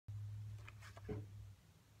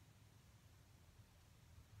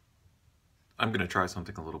I'm going to try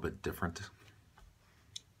something a little bit different.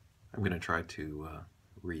 I'm going to try to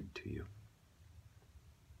read to you.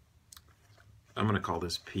 I'm going to call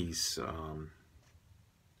this piece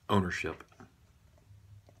Ownership.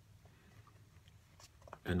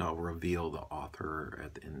 And I'll reveal the author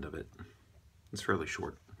at the end of it. It's fairly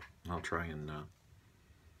short. I'll try and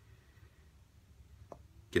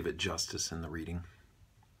give it justice in the reading.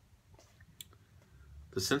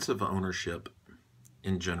 The sense of ownership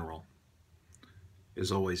in general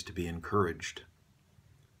is always to be encouraged.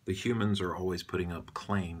 The humans are always putting up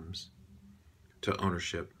claims to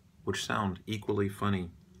ownership which sound equally funny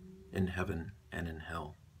in heaven and in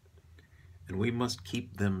hell, and we must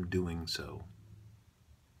keep them doing so.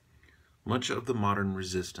 Much of the modern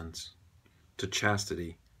resistance to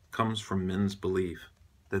chastity comes from men's belief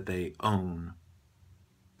that they own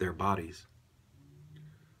their bodies.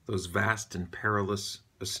 Those vast and perilous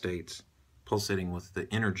estates pulsating with the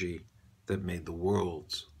energy that made the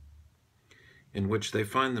worlds, in which they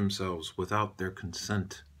find themselves without their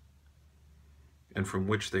consent, and from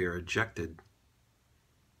which they are ejected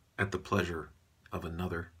at the pleasure of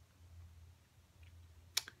another.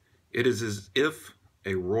 It is as if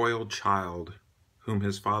a royal child whom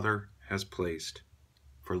his father has placed,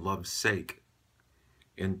 for love's sake,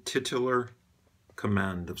 in titular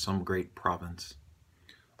command of some great province,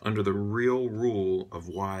 under the real rule of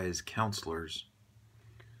wise counselors,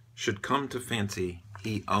 should come to fancy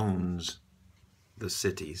he owns the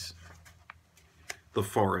cities, the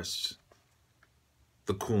forests,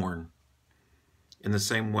 the corn, in the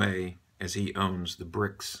same way as he owns the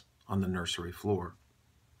bricks on the nursery floor.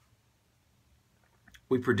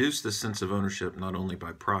 We produce this sense of ownership not only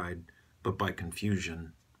by pride, but by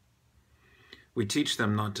confusion. We teach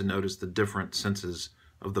them not to notice the different senses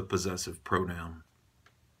of the possessive pronoun,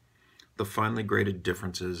 the finely graded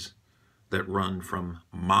differences that run from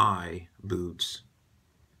my boots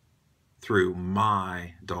through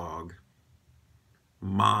my dog,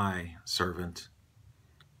 my servant,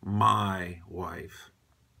 my wife,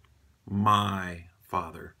 my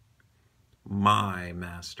father, my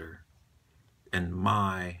master, and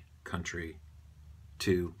my country,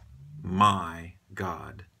 to my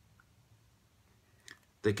God.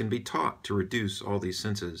 They can be taught to reduce all these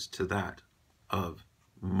senses to that of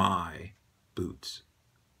my boots.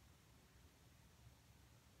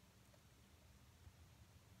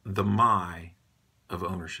 The my of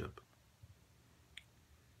ownership.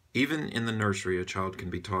 Even in the nursery, a child can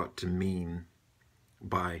be taught to mean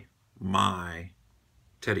by my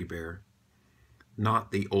teddy bear,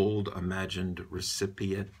 not the old imagined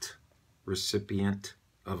recipient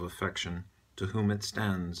of affection to whom it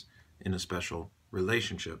stands in a special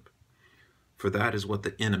relationship, for that is what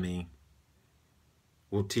the enemy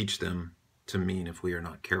will teach them to mean if we are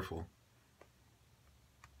not careful.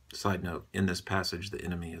 Side note, in this passage, the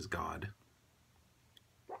enemy is God.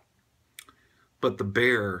 But the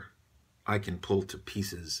bear I can pull to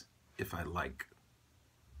pieces if I like.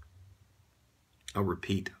 I'll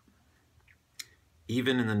repeat.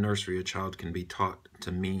 Even in the nursery, a child can be taught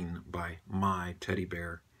to mean by my teddy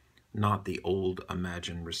bear, not the old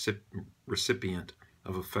imagined recipient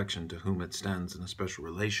of affection to whom it stands in a special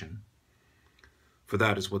relation. For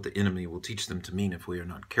that is what the enemy will teach them to mean if we are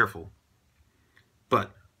not careful.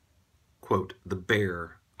 But, quote, the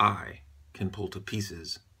bear I can pull to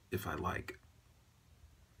pieces if I like.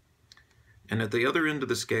 And at the other end of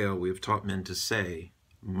the scale, we have taught men to say,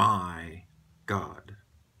 my God.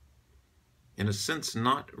 In a sense,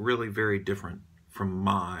 not really very different from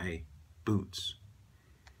my boots.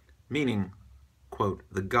 Meaning, quote,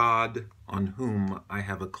 the God on whom I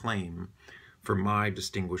have a claim for my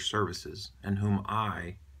distinguished services and whom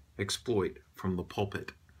I exploit from the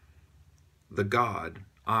pulpit. The God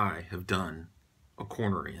I have done a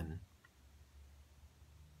corner in.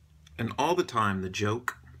 And all the time the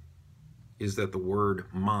joke is that the word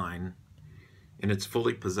mine, in its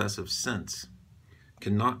fully possessive sense,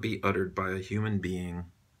 cannot be uttered by a human being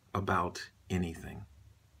about anything.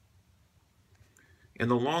 In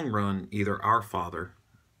the long run, either our Father,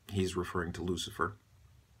 he's referring to Lucifer,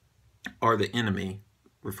 or the enemy,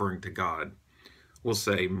 referring to God, will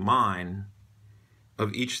say mine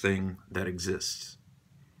of each thing that exists,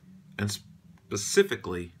 and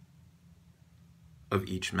specifically of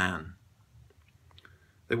each man.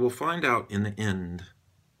 They will find out in the end,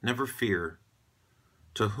 never fear,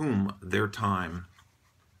 to whom their time,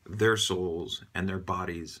 their souls, and their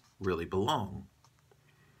bodies really belong.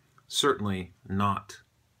 Certainly not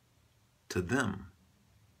to them.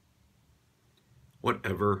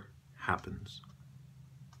 Whatever happens.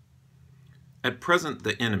 At present,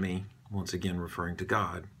 the enemy, once again referring to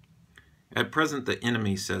God, at present the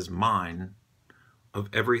enemy says mine of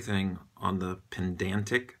everything on the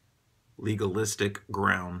pedantic, legalistic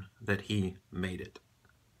ground that he made it.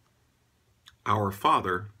 Our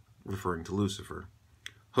Father, referring to Lucifer,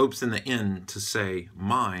 hopes in the end to say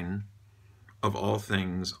mine of all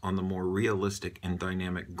things on the more realistic and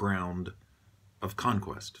dynamic ground of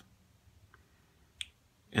conquest.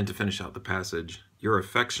 And to finish out the passage, your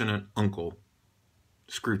affectionate uncle,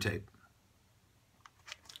 Screwtape.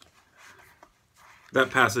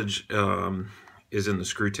 That passage is in the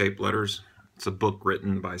Screwtape Letters. It's a book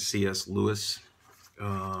written by C.S. Lewis.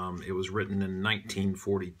 It was written in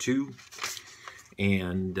 1942.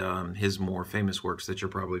 And his more famous works that you're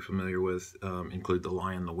probably familiar with include The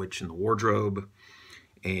Lion, the Witch, and the Wardrobe,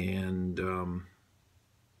 and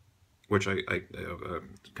which I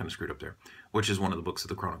kind of screwed up there, which is one of the books of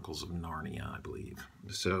the Chronicles of Narnia, I believe.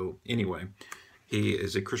 So anyway, he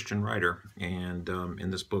is a Christian writer, and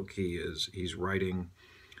in this book he's writing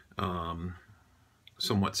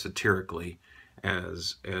somewhat satirically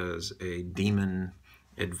as a demon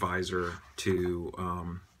advisor to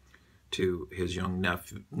his young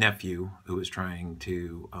nephew who is trying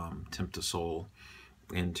to tempt a soul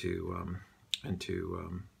into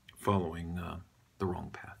following the wrong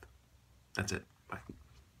path. That's it. Bye.